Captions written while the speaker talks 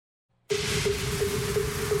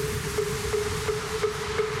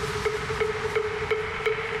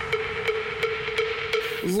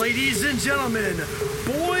Ladies and gentlemen,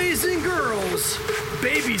 boys and girls,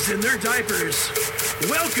 babies in their diapers,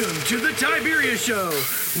 welcome to the Tiberius Show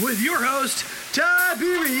with your host,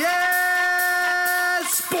 Tiberius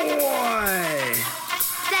Boy.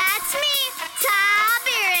 That's me,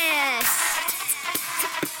 Tiberius.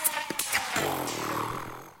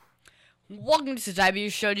 Welcome to the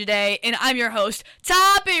Tiberius Show today, and I'm your host,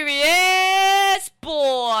 Tiberius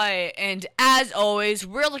Boy. And as always,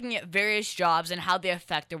 we're looking at various jobs and how they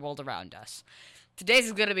affect the world around us. Today's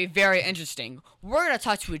is going to be very interesting. We're going to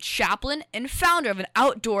talk to a chaplain and founder of an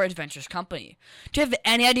outdoor adventures company. Do you have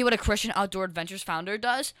any idea what a Christian outdoor adventures founder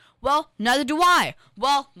does? Well, neither do I.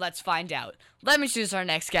 Well, let's find out. Let me introduce our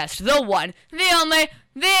next guest, the one, the only,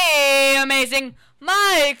 the amazing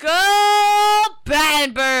Michael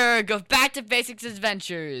Batenburg of Back to Basics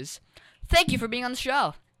Adventures. Thank you for being on the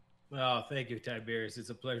show. Oh, thank you, Tiberius.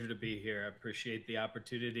 It's a pleasure to be here. I appreciate the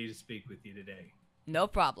opportunity to speak with you today. No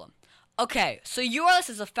problem. Okay, so you are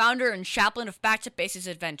listed as a founder and chaplain of Back to Basics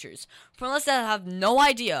Adventures. For us that have no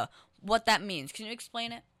idea what that means, can you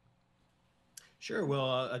explain it? Sure.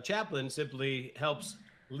 Well, a chaplain simply helps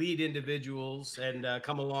lead individuals and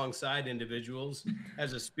come alongside individuals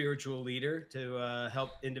as a spiritual leader to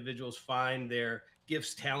help individuals find their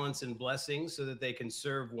gifts, talents, and blessings so that they can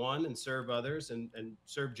serve one and serve others and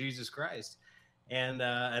serve Jesus Christ. And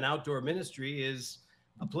an outdoor ministry is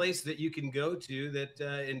a place that you can go to that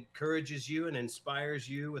encourages you and inspires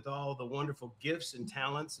you with all the wonderful gifts and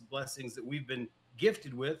talents and blessings that we've been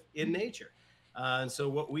gifted with in nature. And so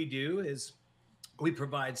what we do is we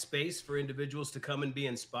provide space for individuals to come and be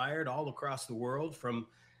inspired all across the world, from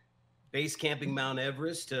base camping Mount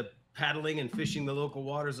Everest to paddling and fishing the local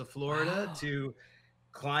waters of Florida, wow, to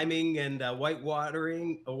climbing and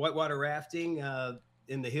whitewater rafting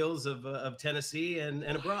in the hills of Tennessee and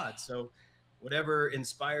abroad. So whatever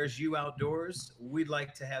inspires you outdoors, we'd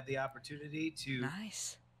like to have the opportunity to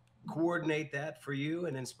coordinate that for you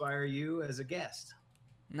and inspire you as a guest.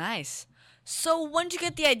 Nice. So when did you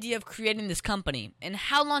get the idea of creating this company, and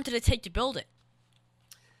how long did it take to build it?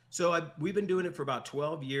 So we've been doing it for about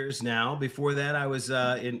 12 years now. Before that, I was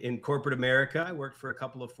in corporate America. I worked for a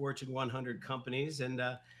couple of Fortune 100 companies and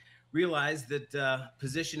realized that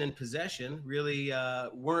position and possession really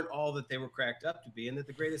weren't all that they were cracked up to be, and that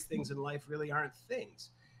the greatest things in life really aren't things.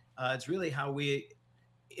 It's really how we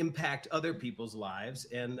impact other people's lives.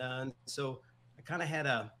 And so I kind of had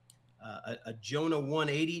a Jonah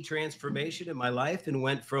 180 transformation in my life and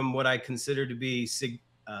went from what I consider to be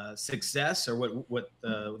success, or what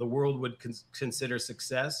the world would consider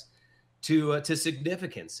success, to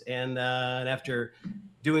significance. And after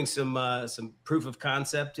doing some proof of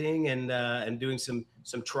concepting and doing some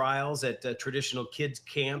trials at traditional kids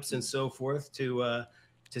camps and so forth to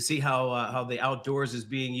see how the outdoors is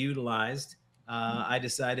being utilized, I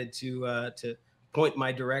decided to point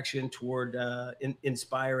my direction toward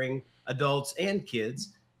inspiring adults and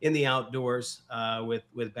kids in the outdoors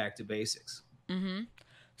with Back to Basics. Mm-hmm.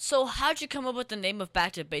 So how'd you come up with the name of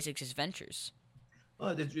Back to Basics Adventures?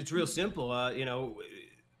 Well, it's real simple.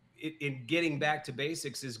 In getting back to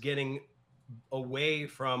basics is getting away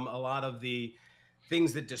from a lot of the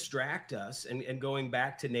things that distract us and going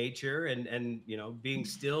back to nature and being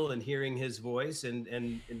still and hearing his voice and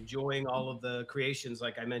enjoying all of the creations,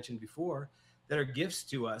 like I mentioned before, that are gifts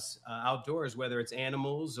to us outdoors, whether it's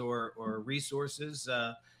animals or resources,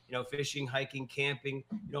 fishing, hiking, camping,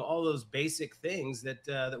 all those basic things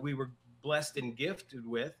that we were blessed and gifted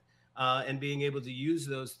with, and being able to use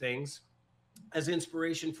those things as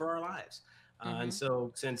inspiration for our lives. And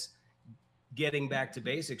so since getting back to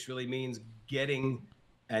basics really means getting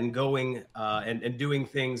and going and doing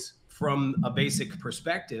things from a basic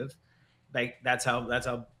perspective, that's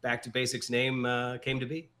how Back to Basics name came to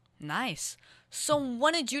be. Nice. So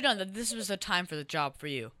when did you know that this was the time for the job for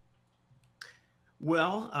you?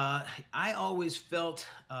 Well, I always felt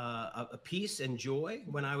a peace and joy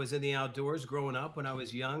when I was in the outdoors growing up. When I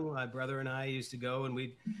was young, my brother and I used to go and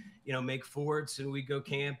we'd, make forts, and we'd go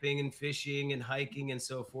camping and fishing and hiking and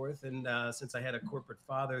so forth. And since I had a corporate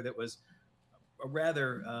father that was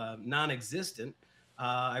rather non-existent,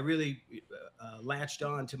 I really latched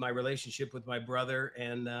on to my relationship with my brother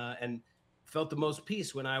and felt the most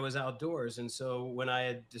peace when I was outdoors. And so when I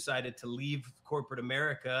had decided to leave corporate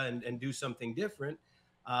America and do something different,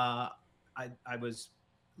 I was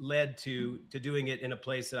led to doing it in a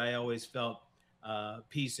place that I always felt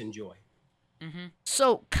peace and joy. Mm-hmm.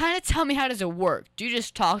 So kind of tell me, how does it work? Do you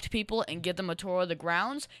just talk to people and give them a tour of the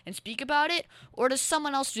grounds and speak about it? Or does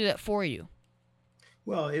someone else do that for you?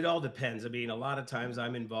 Well, it all depends. I mean, a lot of times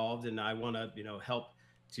I'm involved and I want to, help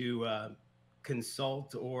to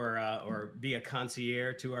consult or be a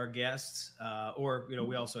concierge to our guests, or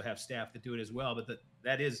we also have staff that do it as well. But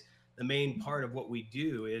that is the main part of what we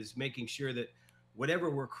do, is making sure that whatever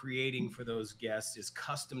we're creating for those guests is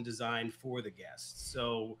custom designed for the guests.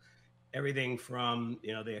 So everything from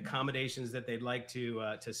the accommodations that they'd like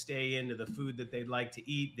to stay in, to the food that they'd like to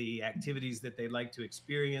eat, the activities that they'd like to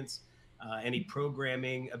experience, any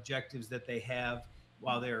programming objectives that they have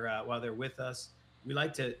while they're with us. We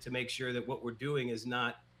like to make sure that what we're doing is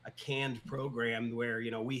not a canned program where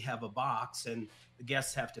we have a box and the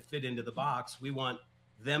guests have to fit into the box. We want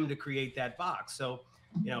them to create that box. So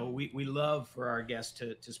we love for our guests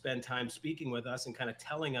to spend time speaking with us and kind of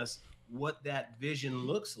telling us what that vision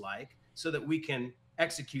looks like, so that we can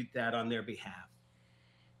execute that on their behalf.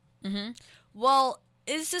 Mm-hmm. Well,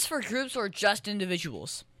 is this for groups or just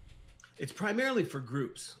individuals? It's primarily for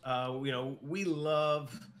groups. We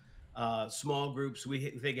love small groups. We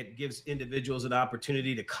think it gives individuals an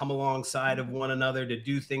opportunity to come alongside of one another, to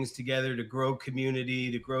do things together, to grow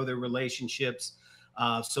community, to grow their relationships.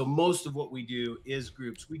 So most of what we do is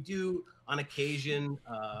groups. We do, on occasion,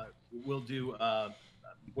 we'll do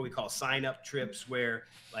what we call sign-up trips, where,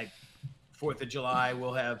 like 4th of July,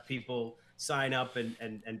 we'll have people sign up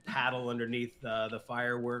and paddle underneath the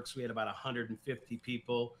fireworks. We had about 150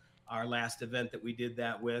 people our last event that we did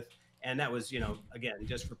that with. And that was, again,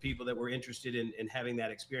 just for people that were interested in having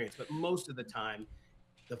that experience. But most of the time,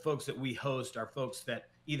 the folks that we host are folks that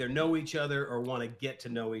either know each other or want to get to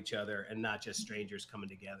know each other, and not just strangers coming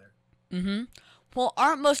together. Mm-hmm. Well,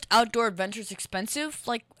 aren't most outdoor adventures expensive?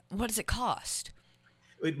 Like, what does it cost?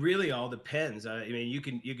 It really all depends. I mean, you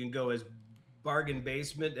can go as bargain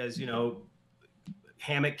basement as,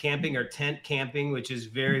 hammock camping or tent camping, which is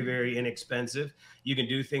very, very inexpensive. You can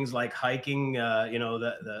do things like hiking,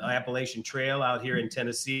 the Appalachian Trail out here in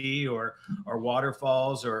Tennessee, or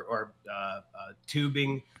waterfalls, or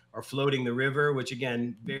tubing, or floating the river, which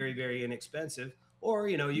again, very, very inexpensive. Or,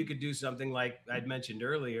 you could do something like I'd mentioned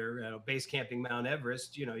earlier, base camping Mount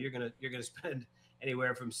Everest. You're gonna spend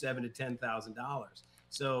anywhere from $7,000 to $10,000.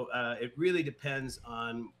 So it really depends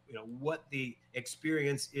on what the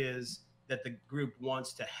experience is that the group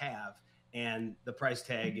wants to have, and the price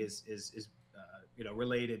tag is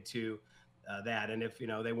related to that. And if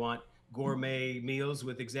they want gourmet meals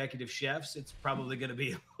with executive chefs, it's probably going to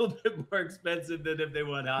be a little bit more expensive than if they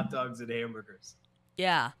want hot dogs and hamburgers.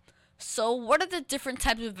 Yeah. So what are the different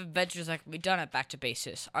types of adventures that can be done at Back to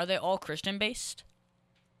Basis? Are they all Christian based?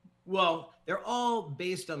 Well, they're all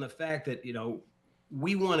based on the fact that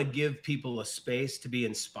we want to give people a space to be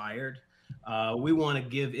inspired. We want to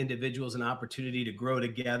give individuals an opportunity to grow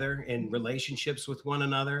together in relationships with one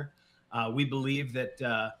another. We believe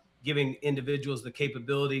that giving individuals the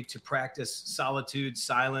capability to practice solitude,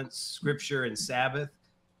 silence, scripture, and Sabbath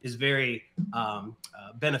is very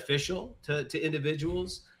beneficial to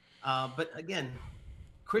individuals. But again,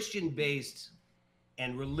 Christian-based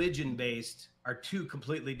and religion-based are two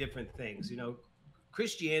completely different things.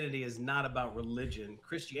 Christianity is not about religion.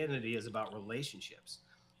 Christianity is about relationships.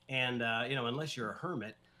 And, unless you're a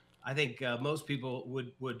hermit, I think most people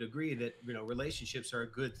would agree that, relationships are a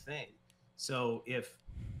good thing. So if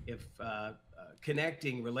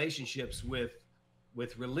connecting relationships with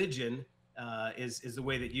religion is the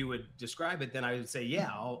way that you would describe it, then I would say,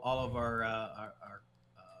 yeah, all of our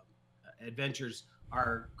adventures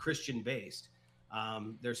are Christian based.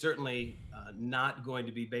 They're certainly not going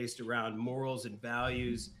to be based around morals and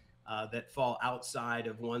values that fall outside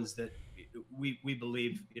of ones that we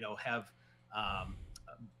believe have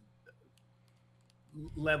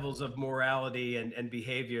levels of morality and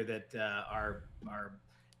behavior that are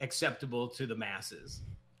acceptable to the masses.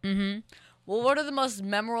 Mm-hmm. Well, what are the most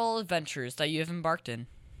memorable adventures that you have embarked in?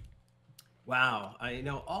 Wow,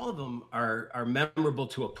 all of them are memorable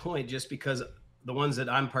to a point, just because the ones that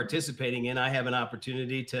I'm participating in, I have an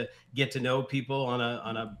opportunity to get to know people on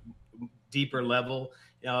a deeper level.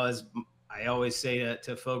 As I always say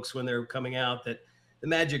to folks when they're coming out, that the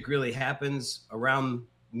magic really happens around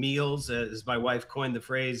meals. As my wife coined the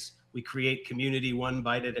phrase, we create community one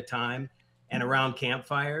bite at a time, and around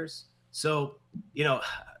campfires. So,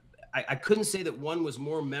 I couldn't say that one was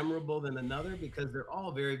more memorable than another, because they're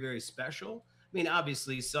all very, very special. I mean,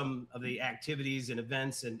 obviously, some of the activities and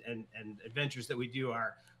events and adventures that we do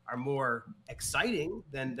are more exciting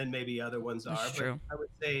than maybe other ones are. That's true. But I would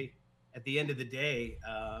say, at the end of the day,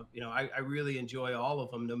 I really enjoy all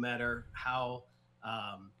of them, no matter how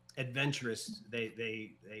adventurous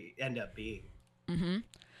they end up being. Mm-hmm.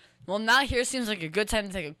 Well, now here seems like a good time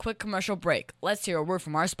to take a quick commercial break. Let's hear a word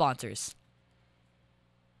from our sponsors.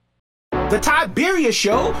 The Tiberius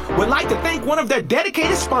Show would like to thank one of their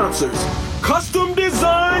dedicated sponsors, Custom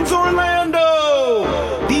Designs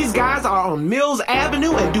Orlando. These guys are on Mills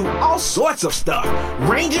Avenue and do all sorts of stuff,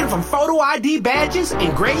 ranging from photo ID badges,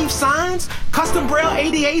 engraved signs, custom braille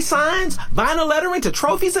ADA signs, vinyl lettering to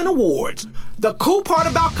trophies and awards. The cool part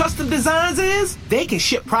about Custom Designs is they can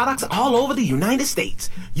ship products all over the United States.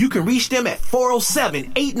 You can reach them at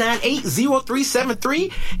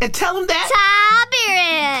 407-898-0373 and tell them that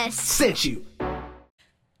Tiberius sent you.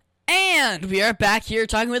 And we are back here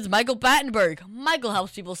talking with Michael Batenburg. Michael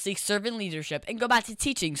helps people seek servant leadership and go back to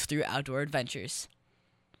teachings through outdoor adventures.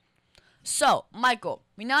 So, Michael,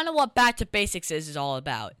 we now know what Back to Basics is all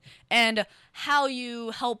about, and how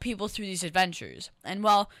you help people through these adventures. And,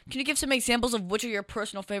 well, can you give some examples of which are your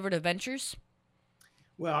personal favorite adventures?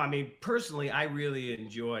 Well, I mean, personally, I really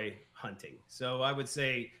enjoy hunting. So I would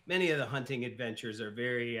say many of the hunting adventures are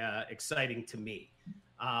very exciting to me.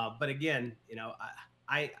 But again,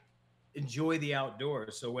 I enjoy the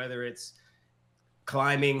outdoors. So whether it's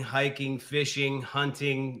climbing, hiking, fishing,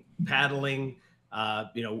 hunting, paddling,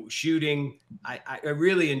 shooting, I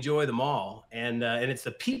really enjoy them all. And it's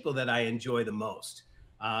the people that I enjoy the most.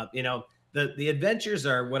 The adventures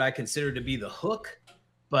are what I consider to be the hook,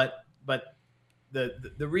 but the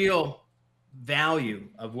real value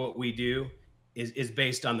of what we do is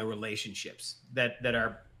based on the relationships that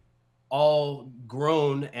are all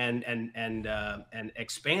grown and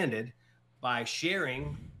expanded by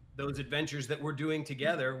sharing those adventures that we're doing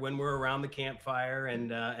together when we're around the campfire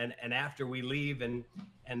and after we leave and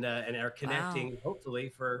are connecting, hopefully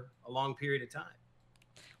for a long period of time.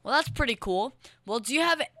 Well, that's pretty cool. Well, do you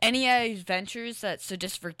have any adventures that's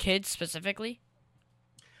just for kids specifically?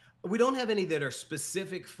 We don't have any that are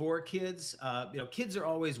specific for kids. Kids are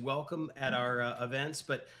always welcome at our events,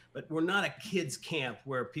 but we're not a kids camp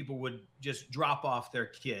where people would just drop off their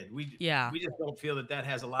kid. We just don't feel that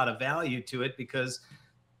has a lot of value to it, because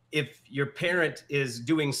if your parent is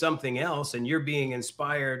doing something else and you're being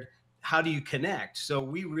inspired, how do you connect? So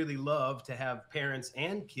we really love to have parents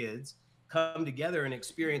and kids come together and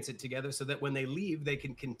experience it together, so that when they leave, they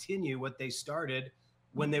can continue what they started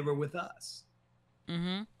when they were with us.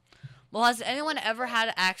 Mm-hmm. Well, has anyone ever had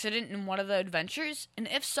an accident in one of the adventures? And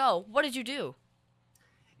if so, what did you do?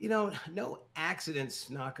 No accidents,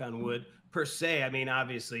 knock on wood, per se. I mean,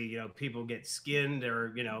 obviously, people get skinned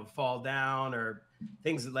or, fall down or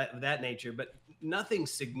things of that nature, but nothing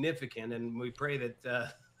significant. And we pray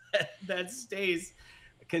that that stays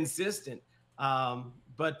consistent.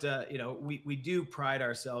 But we do pride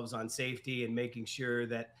ourselves on safety and making sure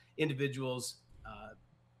that individuals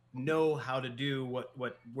know how to do what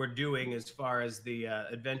we're doing as far as the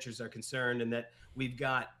adventures are concerned, and that we've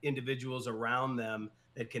got individuals around them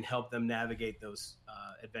that can help them navigate those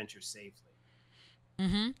adventures safely.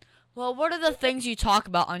 Mm-hmm. Well, what are the things you talk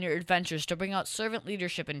about on your adventures to bring out servant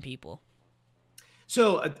leadership in people?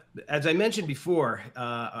 So, as I mentioned before,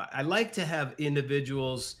 I like to have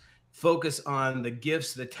individuals focus on the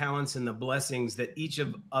gifts, the talents, and the blessings that each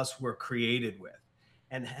of us were created with,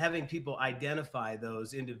 and having people identify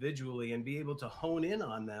those individually and be able to hone in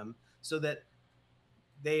on them so that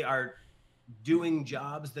they are doing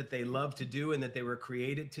jobs that they love to do and that they were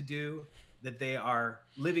created to do, that they are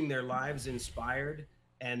living their lives inspired,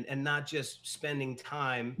 and not just spending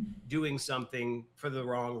time doing something for the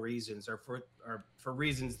wrong reasons or for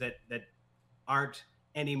reasons that aren't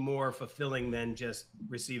any more fulfilling than just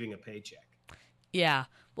receiving a paycheck. Yeah.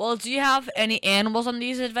 Well, do you have any animals on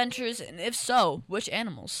these adventures? And if so, which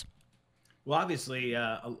animals? Well, obviously,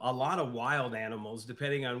 a lot of wild animals,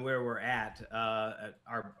 depending on where we're at,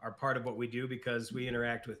 are part of what we do because we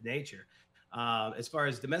interact with nature. As far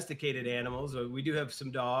as domesticated animals, we do have some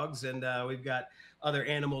dogs, and we've got other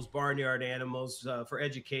animals, barnyard animals, for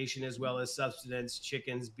education as well as subsistence: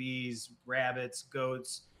 chickens, bees, rabbits,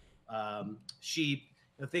 goats, sheep,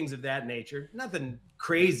 things of that nature. Nothing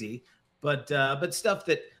crazy, but stuff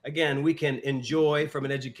that, again, we can enjoy from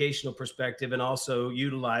an educational perspective and also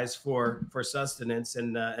utilize for sustenance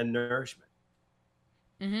and nourishment.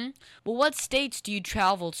 Mm-hmm. Well, what states do you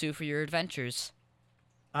travel to for your adventures?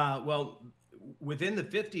 Well, within the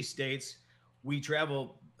 50 states, we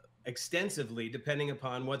travel extensively, depending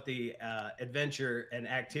upon what the adventure and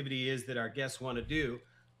activity is that our guests want to do.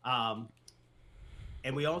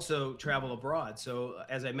 And we also travel abroad. So,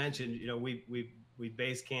 as I mentioned, we've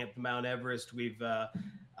base camped Mount Everest. We've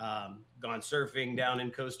gone surfing down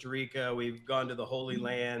in Costa Rica. We've gone to the Holy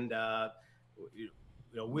Land.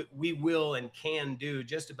 We will and can do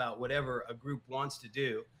just about whatever a group wants to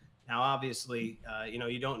do. Now, obviously,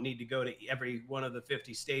 you don't need to go to every one of the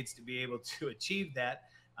 50 states to be able to achieve that.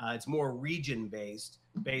 It's more region based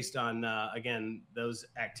on again those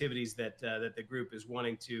activities that the group is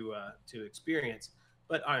wanting to experience.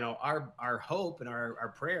 But I know our hope and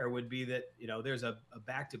our prayer would be that there's a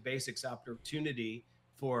back to basics opportunity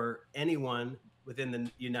for anyone within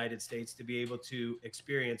the United States to be able to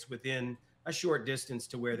experience within a short distance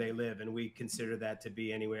to where they live, and we consider that to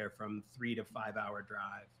be anywhere from 3 to 5 hour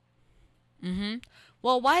drive. Mm-hmm.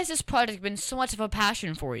 Well, why has this project been so much of a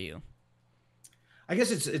passion for you? I guess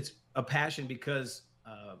it's a passion because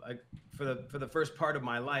for the first part of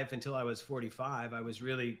my life until I was 45, I was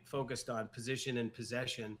really focused on position and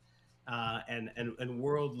possession, and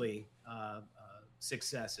worldly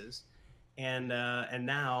successes, and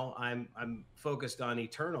now I'm focused on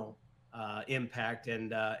eternal impact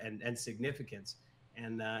and significance,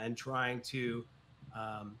 and trying to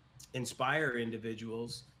inspire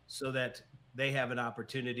individuals so that they have an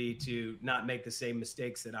opportunity to not make the same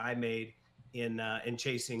mistakes that I made in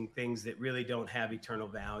chasing things that really don't have eternal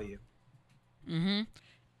value. Mm-hmm.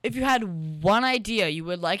 If you had one idea you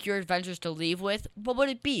would like your adventures to leave with, what would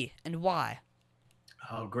it be and why?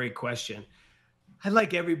 Oh, great question. I'd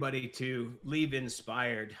like everybody to leave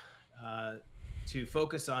inspired, to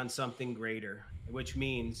focus on something greater, which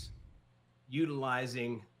means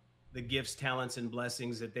utilizing the gifts, talents, and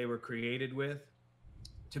blessings that they were created with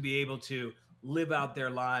to be able to live out their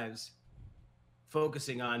lives,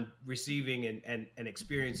 focusing on receiving and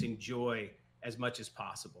experiencing joy as much as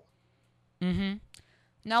possible. Mm-hmm.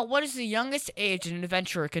 Now, what is the youngest age an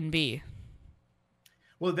adventurer can be?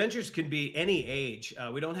 Well, adventures can be any age.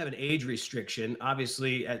 We don't have an age restriction.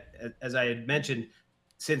 Obviously, as I had mentioned,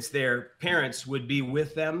 since their parents would be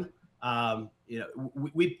with them,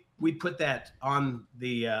 we put that on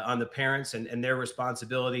the parents and their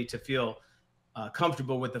responsibility to feel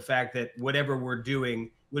comfortable with the fact that whatever we're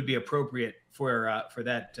doing would be appropriate for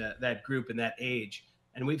that group and that age.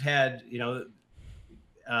 And we've had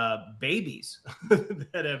babies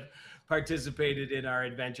that have participated in our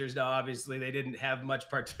adventures. Now, obviously, they didn't have much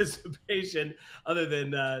participation other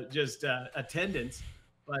than just attendance.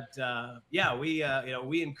 But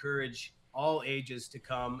we encourage all ages to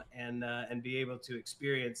come and be able to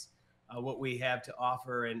experience what we have to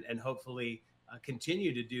offer, and hopefully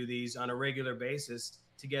continue to do these on a regular basis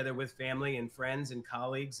together with family and friends and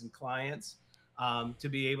colleagues and clients, to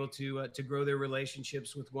be able to grow their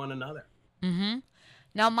relationships with one another. Mm-hmm.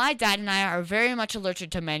 Now, my dad and I are very much allergic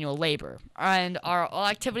to manual labor. And are all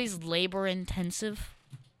activities labor intensive?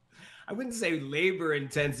 I wouldn't say labor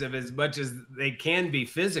intensive as much as they can be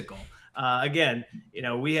physical. Again,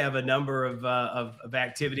 we have a number of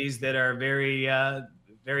activities that are very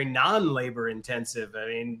very non-labor intensive. I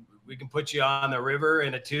mean, we can put you on the river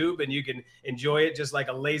in a tube, and you can enjoy it just like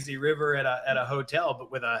a lazy river at a hotel,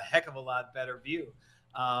 but with a heck of a lot better view.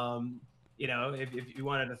 If you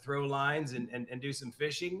wanted to throw lines and do some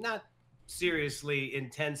fishing, not seriously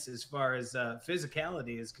intense as far as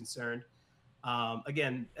physicality is concerned.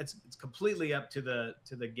 Again, it's completely up to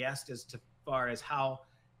the guest as to far as how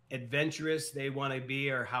adventurous they want to be,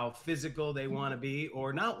 or how physical they want to be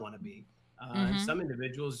or not want to be. And some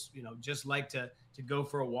individuals, just like to go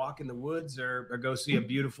for a walk in the woods, or go see a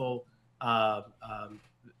beautiful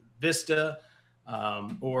vista,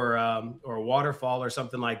 or a waterfall or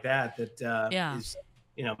something like that. Is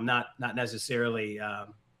not necessarily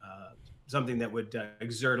something that would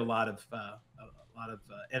exert a lot of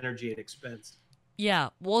energy and expense. Yeah.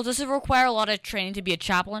 Well, does it require a lot of training to be a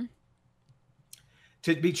chaplain?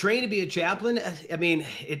 To be trained to be a chaplain, I mean,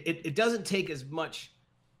 it doesn't take as much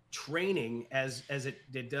training as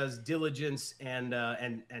it does diligence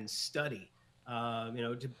and study.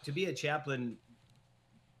 To be a chaplain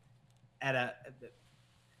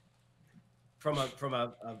from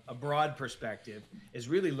a broad perspective is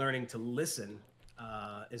really learning to listen.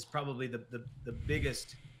 Is probably the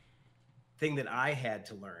biggest thing that I had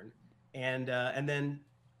to learn, and then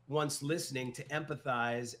once listening, to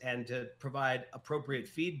empathize and to provide appropriate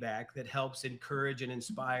feedback that helps encourage and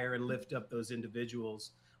inspire and lift up those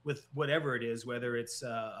individuals with whatever it is, whether it's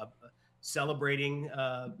celebrating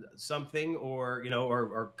something,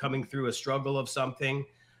 or coming through a struggle of something.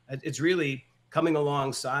 It's really coming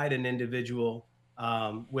alongside an individual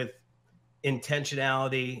with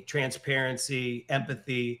intentionality, transparency,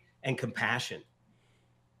 empathy, and compassion.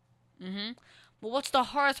 Mm-hmm. Well, what's the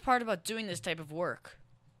hardest part about doing this type of work?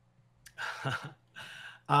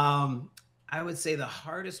 I would say the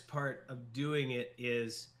hardest part of doing it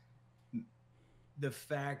is the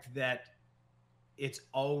fact that it's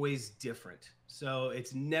always different. So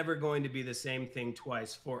it's never going to be the same thing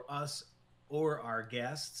twice for us or our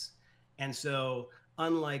guests. And so,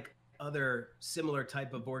 unlike other similar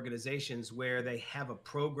type of organizations where they have a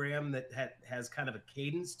program that has kind of a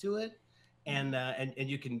cadence to it, and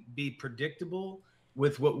you can be predictable.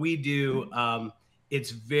 With what we do,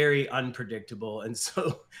 it's very unpredictable, and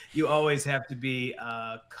so you always have to be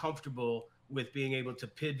comfortable with being able to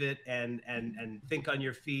pivot and think on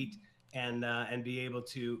your feet, and be able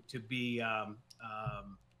to be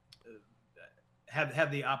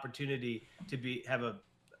have the opportunity to have a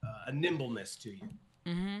nimbleness to you.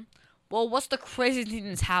 Mm-hmm. Well, what's the craziest thing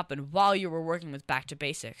that's happened while you were working with Back to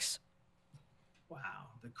Basics? Wow,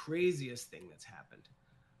 the craziest thing that's happened.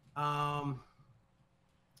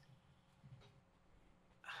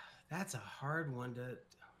 That's a hard one to.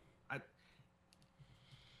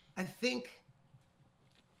 I think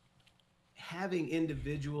having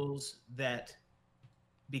individuals that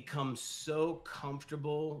become so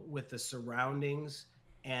comfortable with the surroundings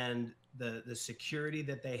and the security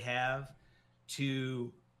that they have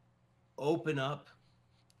to open up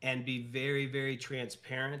and be very, very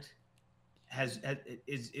transparent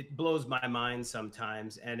it blows my mind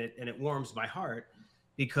sometimes, and it warms my heart,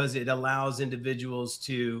 because it allows individuals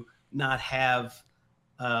to not have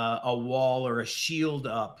a wall or a shield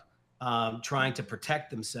up, trying to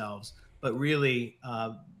protect themselves, but really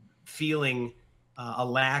feeling a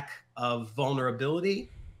lack of vulnerability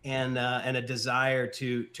and a desire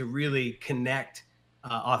to really connect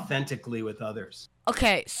authentically with others.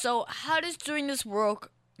 Okay, so how does doing this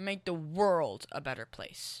work make the world a better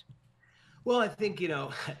place? Well, I think,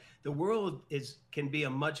 the world can be a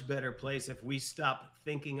much better place if we stop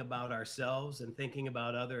thinking about ourselves and thinking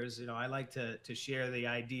about others. I like to share the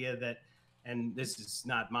idea that, and this is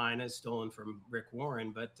not mine, it's stolen from Rick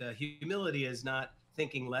Warren, but humility is not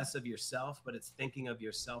thinking less of yourself, but it's thinking of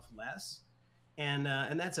yourself less. And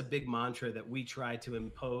that's a big mantra that we try to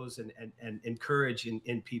impose and encourage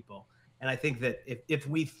in people. And I think that if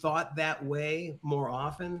we thought that way more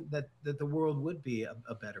often, that the world would be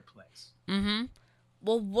a better place. Mm-hmm.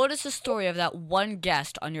 Well, what is the story of that one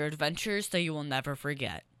guest on your adventures that you will never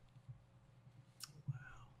forget? Wow.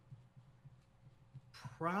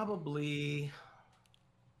 Probably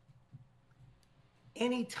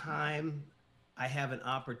anytime I have an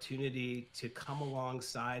opportunity to come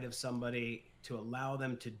alongside of somebody to allow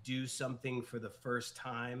them to do something for the first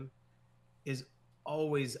time is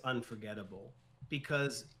always unforgettable,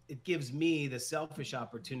 because it gives me the selfish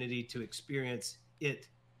opportunity to experience it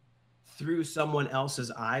through someone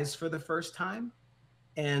else's eyes for the first time.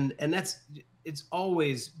 And it's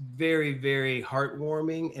always very, very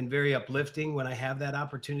heartwarming and very uplifting when I have that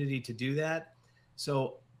opportunity to do that.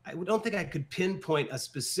 So I don't think I could pinpoint a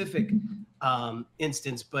specific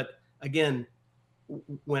instance, but again,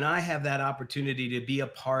 when I have that opportunity to be a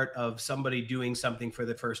part of somebody doing something for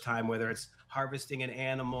the first time, whether it's harvesting an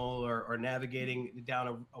animal or navigating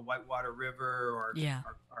down a whitewater river,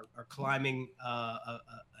 or climbing,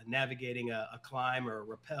 navigating a climb or a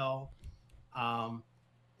rappel,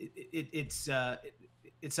 it's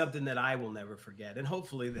something that I will never forget, and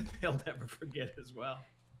hopefully that they'll never forget as well.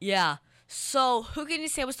 Yeah. So who can you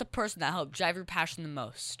say was the person that helped drive your passion the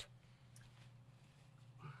most?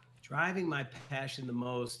 Driving my passion the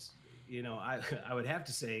most, I would have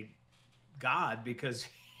to say God, because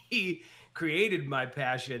he created my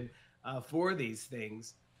passion for these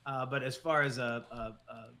things. But as far as a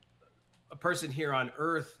person here on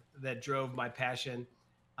earth that drove my passion,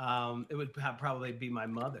 it would probably be my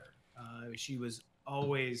mother. She was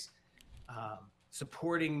always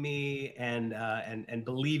supporting me and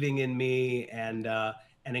believing in me and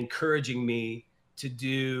encouraging me to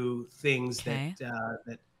do things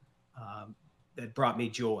that brought me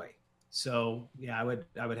joy. So yeah, I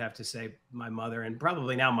would have to say my mother, and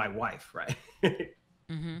probably now my wife, right?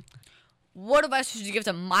 Mm-hmm. What advice would you give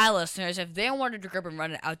to my listeners if they wanted to grow up and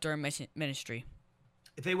run an outdoor ministry?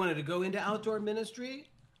 If they wanted to go into outdoor ministry,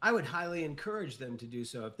 I would highly encourage them to do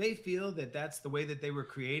so. If they feel that that's the way that they were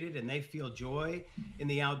created, and they feel joy in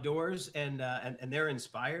the outdoors, and they're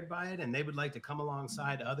inspired by it, and they would like to come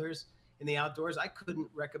alongside others in the outdoors, I couldn't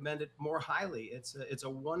recommend it more highly. It's a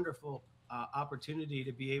wonderful opportunity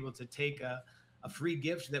to be able to take a free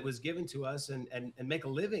gift that was given to us and make a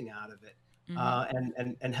living out of it,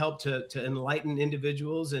 and help to enlighten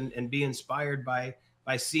individuals and be inspired by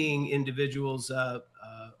seeing individuals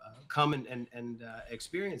come and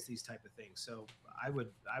experience these type of things. So I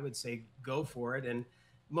would say go for it. And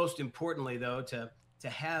most importantly, though, to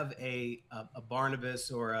have a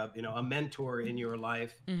Barnabas or a mentor in your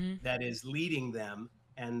life that is leading them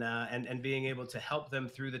and being able to help them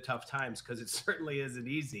through the tough times, because it certainly isn't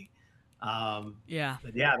easy. But yeah,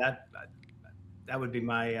 that would be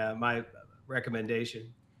my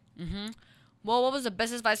recommendation. Mm-hmm. Well, what was the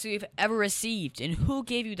best advice you've ever received, and who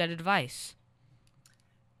gave you that advice?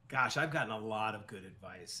 Gosh, I've gotten a lot of good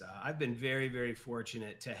advice. I've been very, very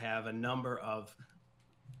fortunate to have a number of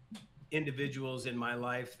individuals in my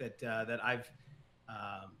life that I've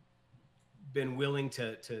been willing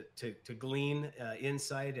to glean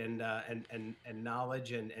insight and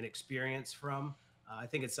knowledge and experience from. I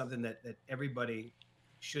think it's something that everybody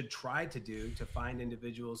should try to do, to find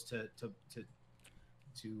individuals to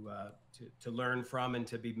learn from and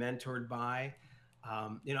to be mentored by.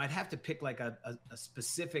 I'd have to pick like a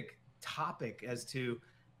specific topic as to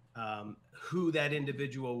who that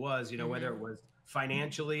individual was, whether it was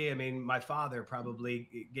financially. I mean, my father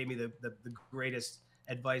probably gave me the greatest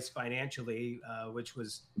advice financially, which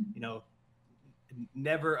was,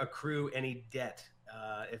 never accrue any debt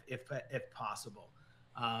if possible.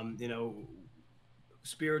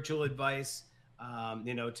 Spiritual advice,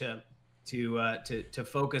 to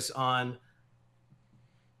focus on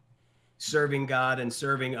serving God and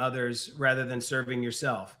serving others rather than serving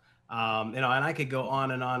yourself. And I could go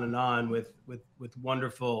on and on and on with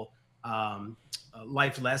wonderful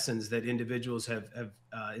life lessons that individuals have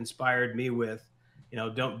inspired me with.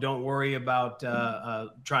 Don't worry about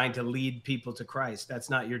trying to lead people to Christ. That's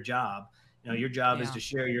not your job. Your job is to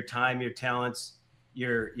share your time, your talents,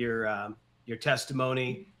 your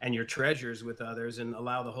testimony, and your treasures with others, and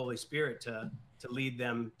allow the Holy Spirit to lead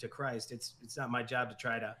them to Christ. It's not my job to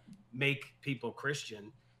try to make people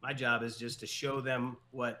Christian. My job is just to show them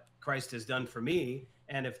what Christ has done for me,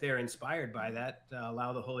 and if they're inspired by that,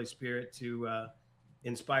 allow the Holy Spirit to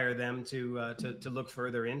inspire them to look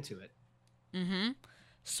further into it. Mm-hmm.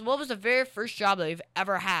 So what was the very first job that you've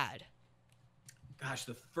ever had? Gosh,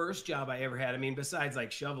 the first job I ever had, I mean, besides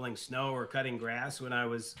like shoveling snow or cutting grass when I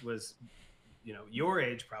was your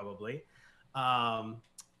age probably, I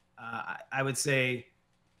would say,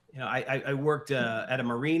 I worked at a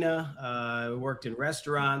marina, I worked in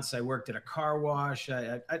restaurants, I worked at a car wash.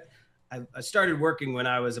 I started working when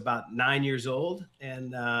I was about 9 years old,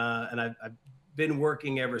 and I've been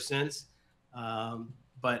working ever since.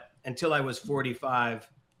 But until I was 45,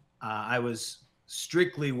 I was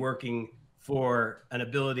strictly working for an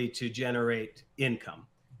ability to generate income.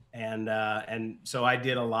 And so I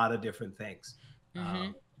did a lot of different things.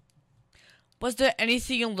 Mm-hmm. Was there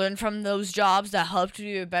anything you learned from those jobs that helped you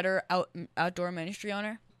be a better outdoor ministry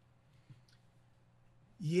owner?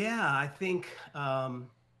 Yeah, I think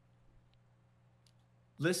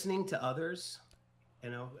listening to others,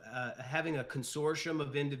 having a consortium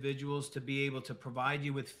of individuals to be able to provide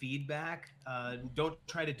you with feedback. Don't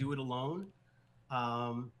try to do it alone.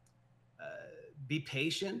 Be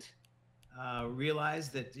patient. Realize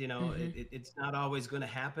that it's not always going to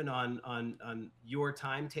happen on your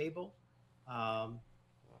timetable,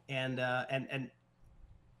 and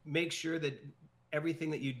make sure that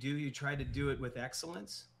everything that you do, you try to do it with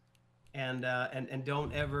excellence, and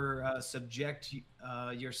don't ever subject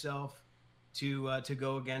yourself to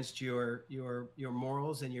go against your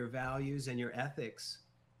morals and your values and your ethics,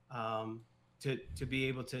 to be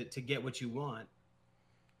able to get what you want.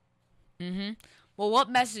 Mm-hmm. Well, what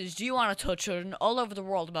message do you want to tell children all over the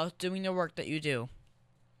world about doing the work that you do?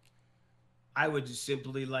 I would just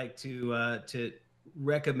simply like to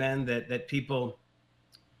recommend that people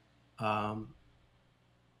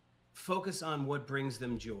focus on what brings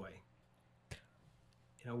them joy.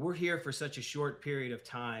 We're here for such a short period of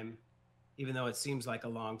time, even though it seems like a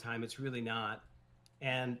long time. It's really not.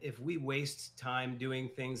 And if we waste time doing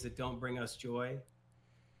things that don't bring us joy,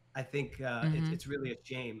 I think it's really a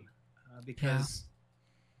shame, because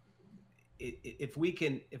if we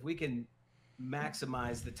can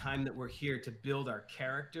maximize the time that we're here to build our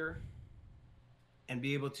character and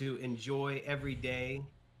be able to enjoy every day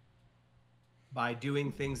by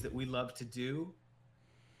doing things that we love to do,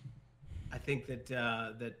 I think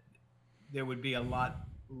that there would be a lot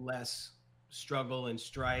less struggle and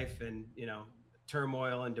strife and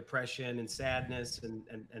turmoil and depression and sadness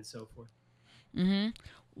and so forth. Mm-hmm.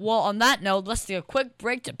 Well, on that note, let's take a quick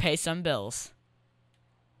break to pay some bills.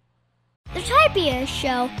 The Tiberius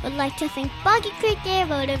Show would like to thank Boggy Creek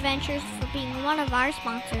Airboat Adventures for being one of our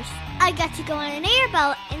sponsors. I got to go on an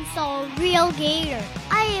airboat and saw a real gator.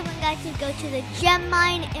 I even got to go to the gem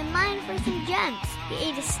mine and mine for some gems. We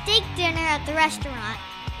ate a steak dinner at the restaurant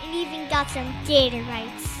and even got some gator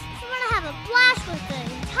bites. If you want to have a blast with the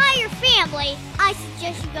entire family, I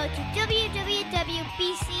suggest you go to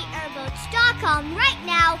www.bcairboats.com right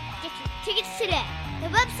now. Get your tickets today. The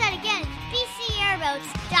website again is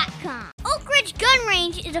bcairboats.com. Oak Ridge Gun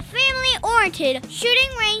Range is a family-oriented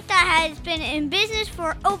shooting range that has been in business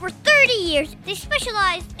for over 30 years. They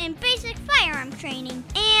specialize in basic firearm training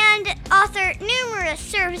and offer numerous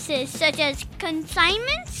services such as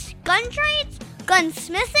consignments, gun trades,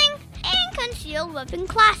 gunsmithing, and concealed weapon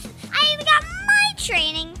classes. I even got my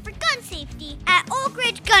training for gun safety at Oak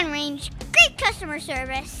Ridge Gun Range. Great customer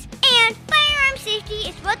service, and firearm safety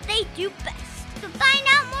is what they do best. So find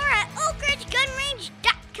out more at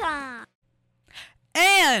oakridgegunrange.com.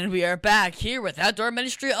 And we are back here with outdoor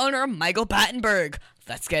ministry owner Michael Batenburg.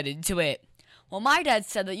 Let's get into it. Well, my dad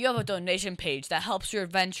said that you have a donation page that helps your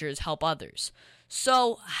adventures help others.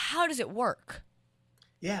 So how does it work?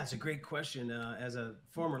 Yeah, it's a great question. As a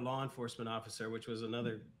former law enforcement officer, which was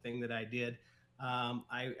another thing that I did,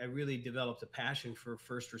 I really developed a passion for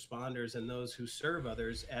first responders and those who serve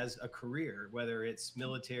others as a career, whether it's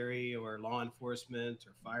military or law enforcement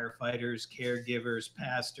or firefighters, caregivers,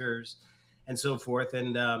 pastors, and so forth.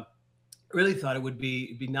 And really thought it would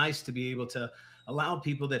be nice to be able to allow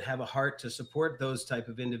people that have a heart to support those type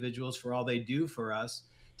of individuals for all they do for us,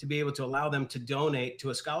 to be able to allow them to donate to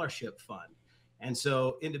a scholarship fund. And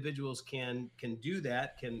so individuals can do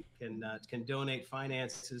that, can donate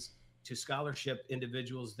finances to scholarship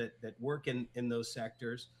individuals that work in those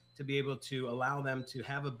sectors, to be able to allow them to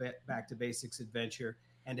have a back to basics adventure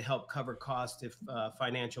and to help cover costs if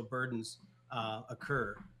financial burdens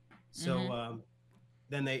occur. So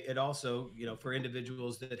then it also, for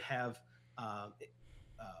individuals that have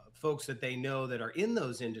folks that they know that are in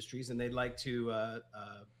those industries and they'd like to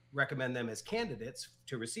recommend them as candidates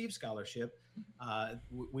to receive scholarship,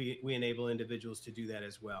 we enable individuals to do that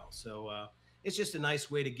as well. So it's just a nice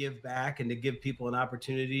way to give back and to give people an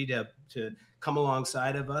opportunity to come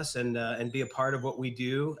alongside of us and be a part of what we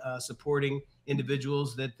do, supporting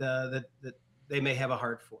individuals that they may have a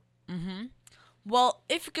heart for. Mm-hmm. Well,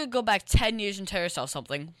 if you could go back 10 years and tell yourself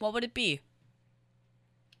something, what would it be?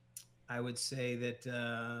 I would say that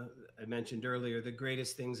I mentioned earlier, the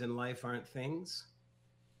greatest things in life aren't things,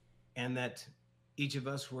 and that each of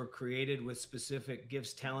us were created with specific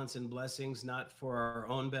gifts, talents, and blessings, not for our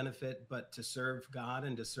own benefit, but to serve God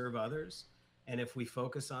and to serve others. And if we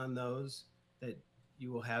focus on those, that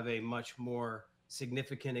you will have a much more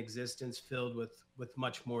significant existence filled with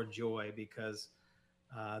much more joy, because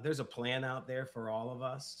there's a plan out there for all of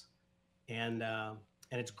us. And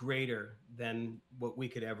it's greater than what we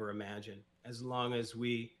could ever imagine, as long as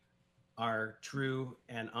we are true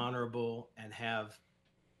and honorable and have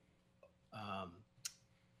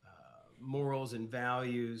morals and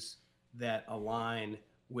values that align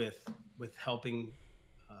with helping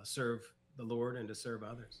serve the Lord and to serve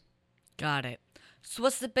others. Got it. So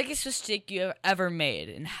what's the biggest mistake you ever made,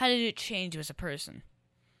 and how did it change you as a person?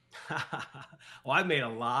 Well, I've made a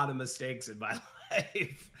lot of mistakes in my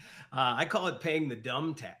life. I call it paying the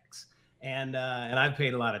dumb tax. And I've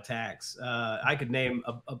paid a lot of tax. I could name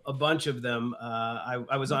a bunch of them.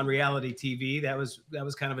 I was on reality TV. That was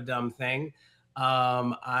kind of a dumb thing.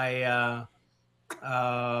 I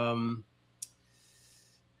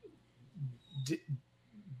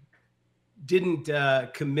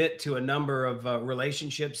didn't commit to a number of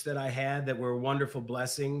relationships that I had that were wonderful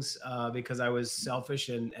blessings because I was selfish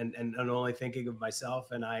and only thinking of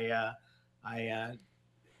myself. And I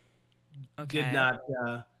did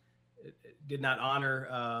not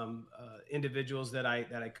honor individuals that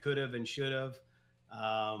I could have and should have.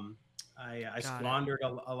 I squandered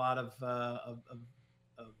a lot of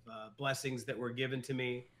blessings that were given to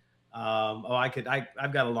me.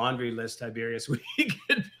 I've got a laundry list, Tiberius. We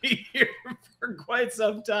could be here for quite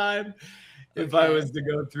some time if I was to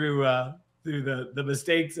go through the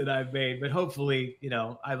mistakes that I've made. But hopefully,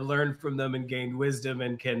 I've learned from them and gained wisdom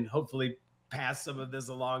and can hopefully pass some of this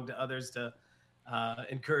along to others to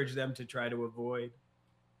encourage them to try to avoid.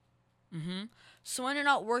 Mm-hmm. So when you're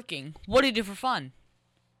not working, what do you do for fun?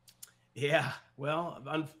 Yeah, well,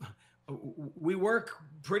 we work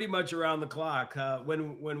pretty much around the clock.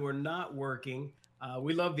 When we're not working,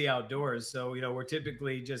 we love the outdoors. So, we're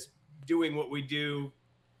typically just doing what we do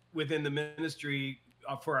within the ministry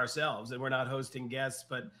for ourselves, and we're not hosting guests,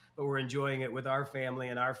 but we're enjoying it with our family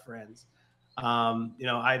and our friends.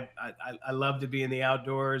 I love to be in the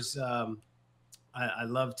outdoors. I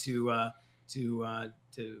love to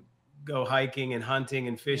go hiking and hunting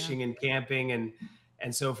and fishing and camping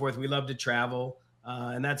and so forth. We love to travel.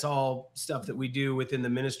 And that's all stuff that we do within the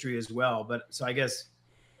ministry as well. But so I guess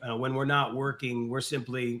when we're not working, we're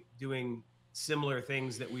simply doing similar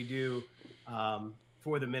things that we do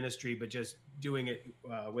for the ministry, but just doing it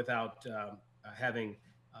without having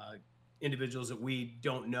individuals that we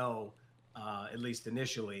don't know, at least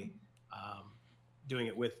initially, doing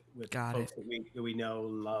it with Got folks it. that we know,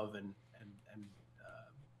 love, and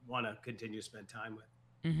want to continue to spend time with.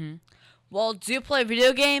 Mm-hmm. Well, do you play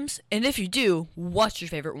video games? And if you do, what's your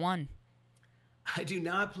favorite one? I do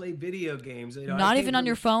not play video games. You know, Not even on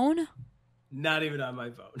your phone? Not even on my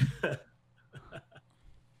phone.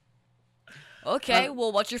 Okay,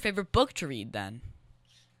 well, what's your favorite book to read then?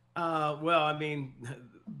 Well, I mean,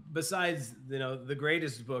 besides the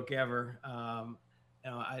greatest book ever,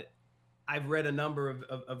 I've read a number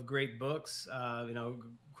of great books.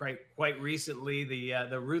 Quite recently,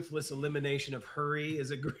 the Ruthless Elimination of Hurry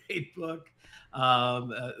is a great book.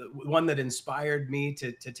 One that inspired me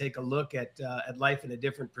to take a look at life in a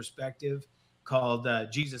different perspective, called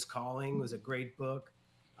Jesus Calling, was a great book.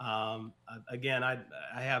 Again,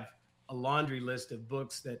 I have a laundry list of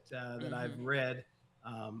books that I've read.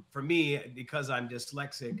 For me, because I'm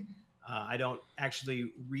dyslexic, I don't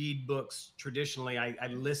actually read books traditionally. I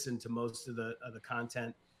listen to most of the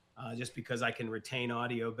content just because I can retain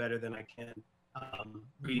audio better than I can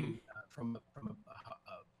reading from a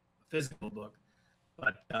physical book.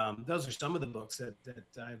 But those are some of the books that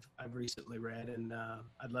I've recently read, and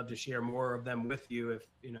I'd love to share more of them with you if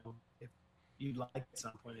you'd like at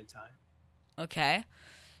some point in time. Okay.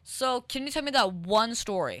 So, can you tell me that one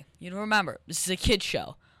story? Remember, this is a kid's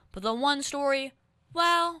show. But the one story,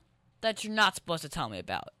 well, that you're not supposed to tell me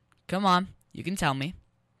about. Come on, you can tell me.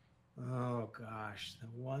 Oh, gosh. The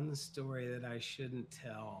one story that I shouldn't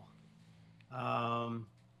tell. Wow.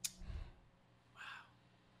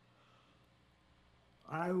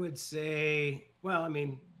 I would say, well, I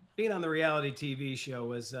mean, being on the reality TV show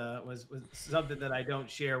was something that I don't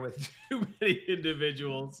share with too many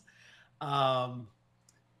individuals.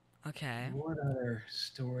 Okay. What other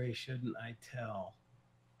story shouldn't I tell?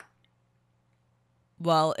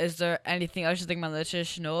 Well, is there anything else you think my listeners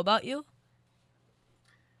should know about you?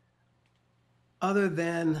 Other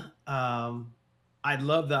than I'd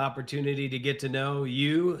love the opportunity to get to know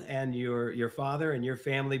you and your father and your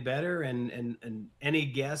family better, and any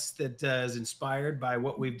guest that is inspired by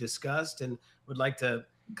what we've discussed and would like to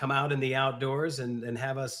come out in the outdoors and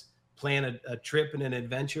have us plan a trip and an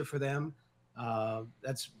adventure for them.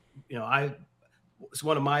 That's it's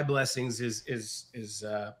one of my blessings is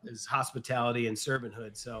hospitality and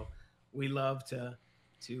servanthood. So we love to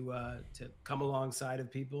come alongside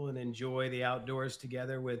of people and enjoy the outdoors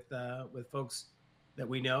together with folks that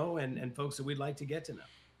we know and folks that we'd like to get to know.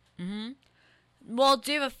 Mm-hmm. Well,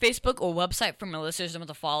 do you have a Facebook or website for my listeners that want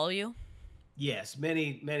to follow you? Yes,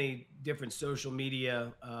 many different social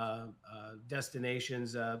media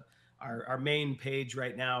destinations. Our main page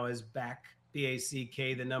right now is BACK,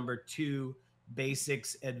 the number 2,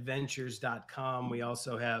 basicsadventures.com. We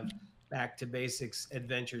also have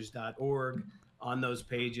backtobasicsadventures.org. On those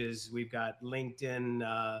pages, we've got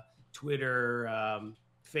LinkedIn, Twitter,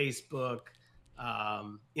 Facebook,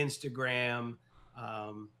 Instagram,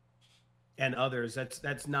 and others.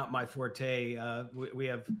 That's not my forte. We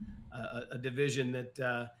have a division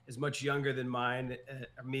that is much younger than mine,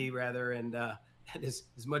 me rather, and is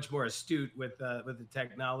much more astute with the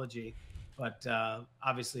technology. But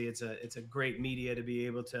obviously, it's a great media to be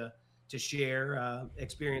able to share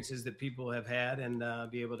experiences that people have had and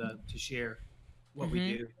be able to share what we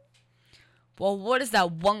do. Well, what is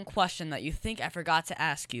that one question that you think I forgot to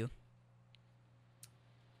ask you?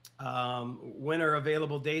 When are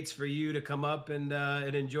available dates for you to come up and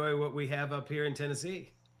enjoy what we have up here in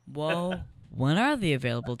Tennessee? Well, when are the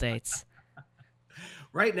available dates?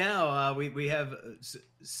 Right now, we have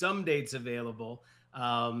some dates available.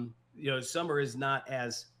 Summer is not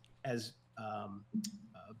as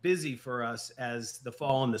busy for us as the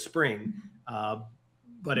fall and the spring.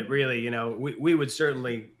 But it really, we would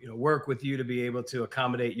certainly, work with you to be able to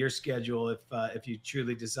accommodate your schedule if you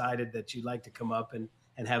truly decided that you'd like to come up and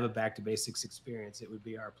have a Back to Basics experience. It would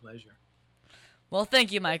be our pleasure. Well,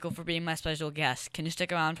 thank you, Michael, for being my special guest. Can you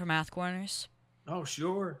stick around for Math Corners? Oh,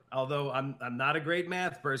 sure. Although I'm not a great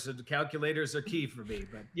math person, the calculators are key for me.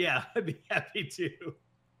 But yeah, I'd be happy to.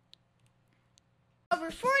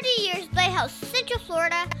 Over 40 years, Lighthouse Central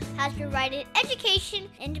Florida has provided education,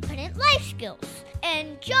 independent life skills,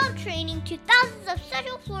 and job training to thousands of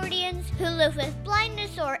Central Floridians who live with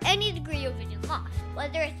blindness or any degree of vision loss.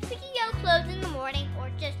 Whether it's picking out clothes in the morning or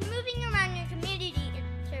just moving around your community and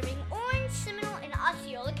serving Orange, Seminole, and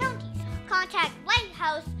Osceola counties, contact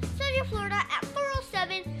Lighthouse Central Florida at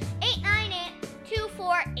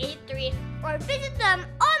 407-898-2483 or visit them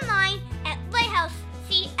online at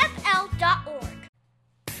lighthousecfl.org.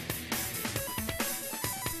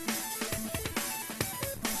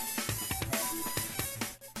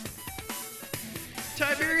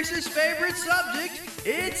 Tiberius' favorite subject,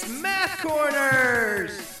 It's Math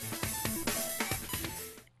Corners!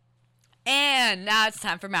 And now it's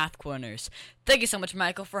time for Math Corners. Thank you so much,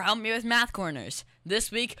 Michael, for helping me with Math Corners. This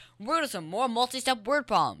week, we're going to some more multi-step word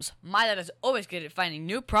problems. My dad is always good at finding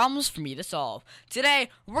new problems for me to solve. Today,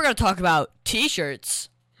 we're going to talk about t-shirts.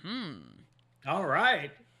 All right.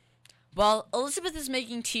 Well, Elizabeth is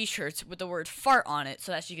making t-shirts with the word fart on it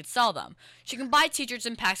so that she could sell them. She can buy t-shirts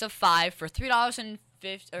in packs of 5 for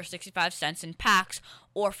 $3.65 in packs,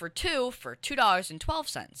 or for 2 for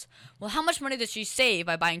 $2.12. Well, how much money does she save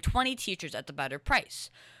by buying 20 t-shirts at the better price?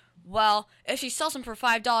 Well, if she sells them for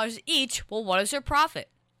 $5 each, well, what is her profit?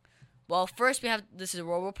 Well, first this is a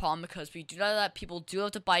real problem because we do know that people do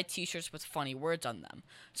have to buy t-shirts with funny words on them.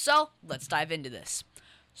 So, let's dive into this.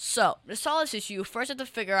 So, to solve this issue, you first have to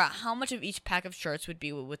figure out how much of each pack of shirts would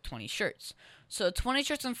be with 20 shirts. So 20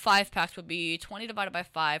 shirts in 5 packs would be 20 divided by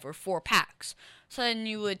 5, or 4 packs. So then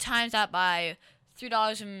you would times that by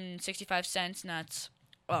 $3.65, and that's,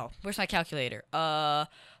 where's my calculator?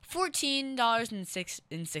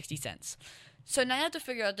 $14.60. So now you have to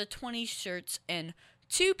figure out the 20 shirts in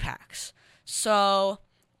 2 packs. So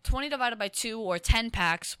 20 divided by 2, or 10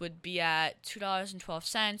 packs, would be at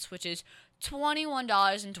 $2.12, which is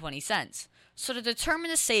 $21.20. So to determine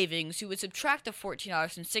the savings, you would subtract the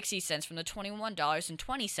 $14.60 from the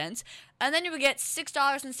 $21.20, and then you would get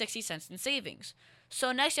 $6.60 in savings.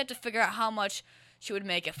 So next you have to figure out how much she would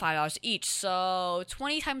make at $5 each. So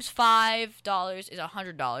 20 times $5 is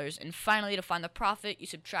 $100. And finally, to find the profit, you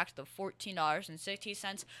subtract the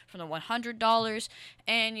 $14.60 from the $100,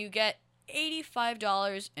 and you get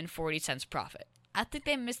 $85.40 profit. I think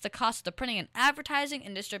they missed the cost of the printing and advertising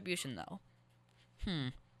and distribution, though.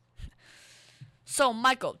 So,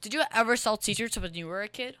 Michael, did you ever sell t-shirts when you were a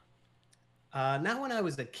kid? Not when I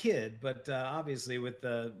was a kid, but obviously with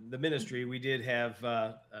the ministry, we did have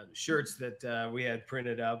shirts that we had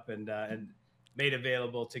printed up and made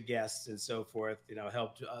available to guests and so forth.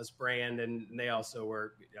 Helped us brand, and they also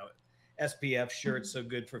were SPF shirts, so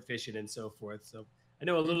good for fishing and so forth. So I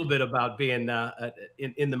know a little bit about being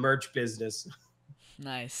in the merch business.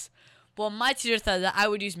 Nice. Well, my teacher said that I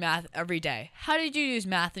would use math every day. How did you use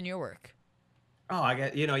math in your work? Oh,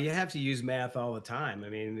 you have to use math all the time. I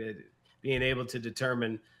mean, being able to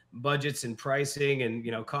determine budgets and pricing and,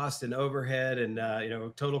 cost and overhead and,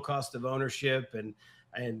 total cost of ownership.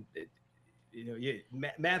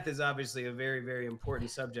 Math is obviously a very, very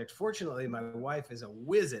important subject. Fortunately, my wife is a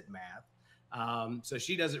whiz at math. So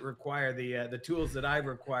she doesn't require the tools that I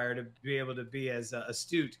require to be able to be as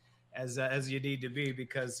astute as you need to be,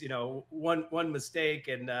 because one mistake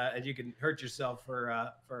and you can hurt yourself for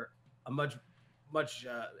a much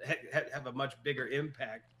have a much bigger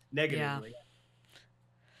impact negatively. Yeah.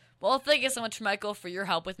 Well, thank you so much, Michael, for your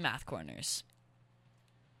help with Math Corners.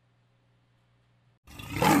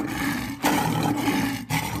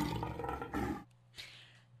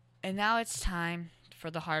 And now it's time for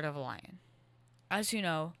the Heart of a Lion. As you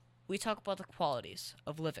know, we talk about the qualities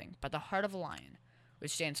of living by the heart of a lion,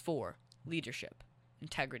 which stands for leadership,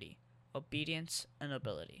 integrity, obedience, and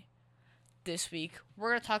ability. This week, we're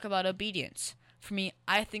going to talk about obedience. For me,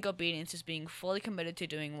 I think obedience is being fully committed to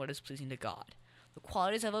doing what is pleasing to God. The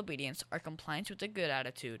qualities of obedience are compliance with a good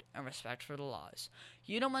attitude and respect for the laws.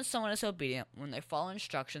 You know when someone is obedient when they follow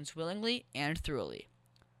instructions willingly and thoroughly.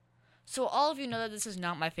 So all of you know that this is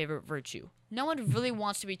not my favorite virtue. No one really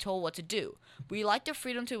wants to be told what to do. We like the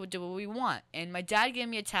freedom to do what we want, and my dad gave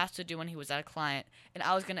me a task to do when he was at a client, and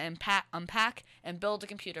I was going to unpack and build a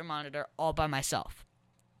computer monitor all by myself.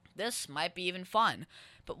 This might be even fun.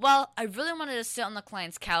 But, I really wanted to sit on the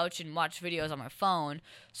client's couch and watch videos on my phone,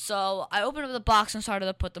 so I opened up the box and started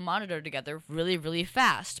to put the monitor together really, really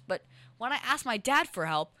fast. But when I asked my dad for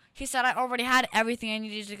help, he said I already had everything I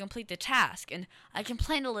needed to complete the task, and I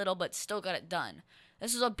complained a little but still got it done.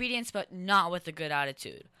 This is obedience, but not with a good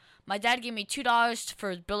attitude. My dad gave me $2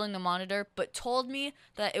 for building the monitor, but told me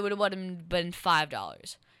that it would have been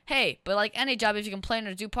 $5. Hey, but like any job, if you complain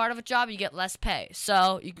or do part of a job, you get less pay,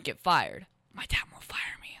 so you can get fired. My dad won't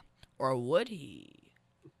fire me. Or would he?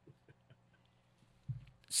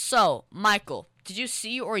 So, Michael, did you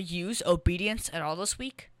see or use obedience at all this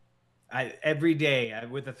week? Every day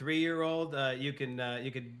with a 3-year-old, you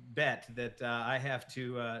can bet that I have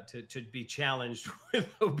to be challenged with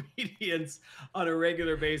obedience on a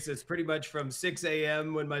regular basis, pretty much from 6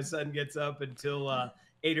 a.m. when my son gets up until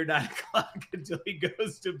 8 or 9 o'clock until he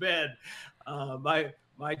goes to bed. My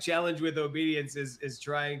challenge with obedience is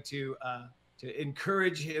trying to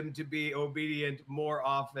encourage him to be obedient more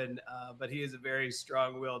often, but he is a very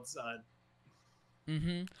strong-willed son.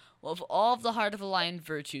 Well, of all of the Heart of a Lion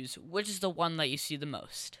virtues, which is the one that you see the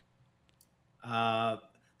most?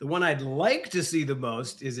 The one I'd like to see the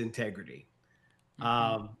most is integrity.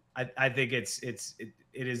 I think it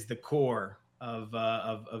is the core of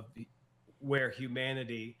where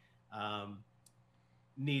humanity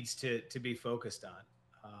needs to be focused on,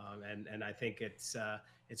 and I think it's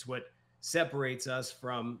what separates us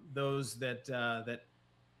from those that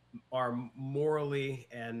are morally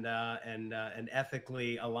and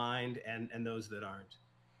ethically aligned, and those that aren't.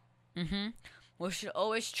 We should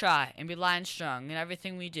always try and be lion strong in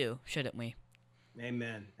everything we do, shouldn't we?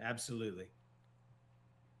 Amen. Absolutely.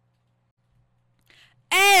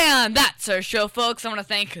 And that's our show, folks. I want to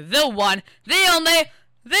thank the one, the only,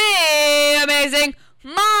 the amazing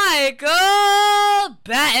Michael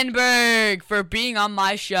Batenburg for being on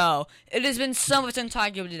my show. It has been so much fun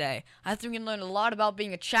talking to you today. I think we can learn a lot about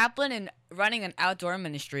being a chaplain and running an outdoor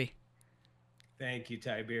ministry. Thank you,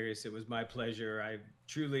 Tiberius. It was my pleasure. I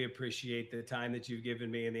truly appreciate the time that you've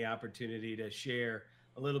given me and the opportunity to share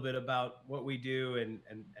a little bit about what we do and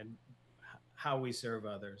how we serve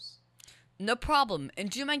others. No problem. And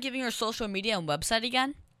do you mind giving your social media and website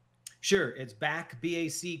again? Sure. It's back,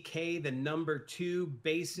 BACK, 2,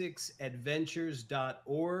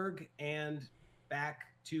 basicsadventures.org and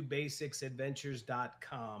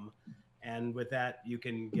backtobasicsadventures.com. And with that, you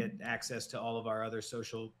can get access to all of our other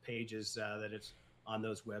social pages that it's on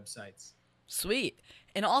those websites. Sweet.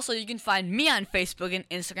 And also, you can find me on Facebook and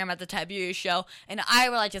Instagram at The Tiberius Show. And I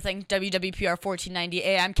would like to thank WWPR 1490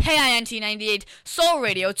 AM, KINT 98, Soul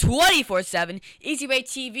Radio 24/7, Easy Way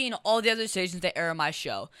TV, and all the other stations that air my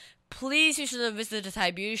show. Please be sure to visit The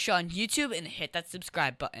Tiberius Show on YouTube and hit that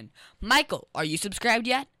subscribe button. Michael, are you subscribed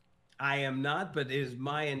yet? I am not, but it is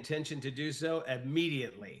my intention to do so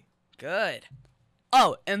immediately. Good.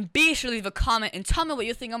 Oh, and be sure to leave a comment and tell me what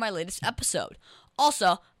you think of my latest episode.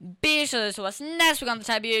 Also, be sure to listen to us next week on The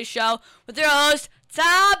Tiberius Show with your host,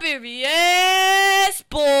 Tiberius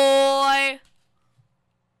Boy.